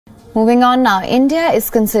Moving on now, India is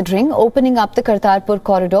considering opening up the Kartarpur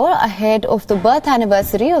Corridor ahead of the birth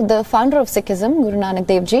anniversary of the founder of Sikhism, Guru Nanak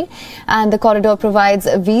Dev Ji. And the corridor provides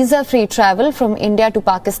visa-free travel from India to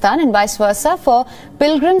Pakistan and vice versa for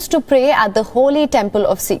pilgrims to pray at the holy temple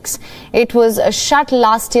of Sikhs. It was shut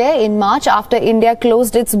last year in March after India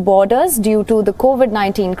closed its borders due to the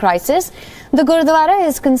COVID-19 crisis. The Gurudwara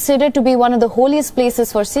is considered to be one of the holiest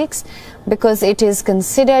places for Sikhs because it is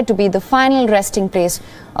considered to be the final resting place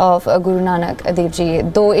of Guru Nanak Dev Ji.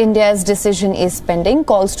 Though India's decision is pending,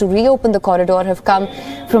 calls to reopen the corridor have come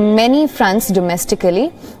from many fronts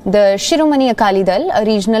domestically. The Shiromani Akali Dal, a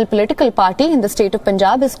regional political party in the state of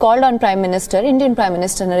Punjab, has called on Indian Prime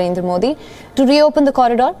Minister Narendra Modi to reopen the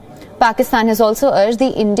corridor. Pakistan has also urged the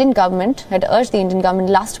Indian government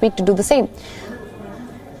last week to do the same.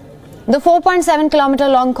 The 4.7-kilometer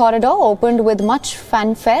long corridor opened with much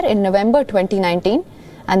fanfare in November 2019.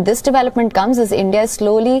 And this development comes as India is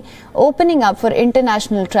slowly opening up for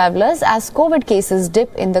international travellers as COVID cases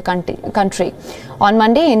dip in the country. On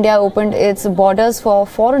Monday, India opened its borders for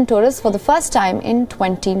foreign tourists for the first time in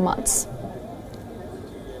 20 months.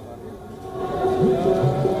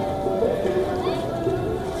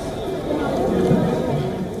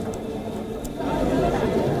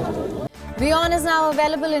 WION is now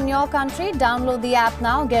available in your country. Download the app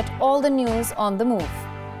now. Get all the news on the move.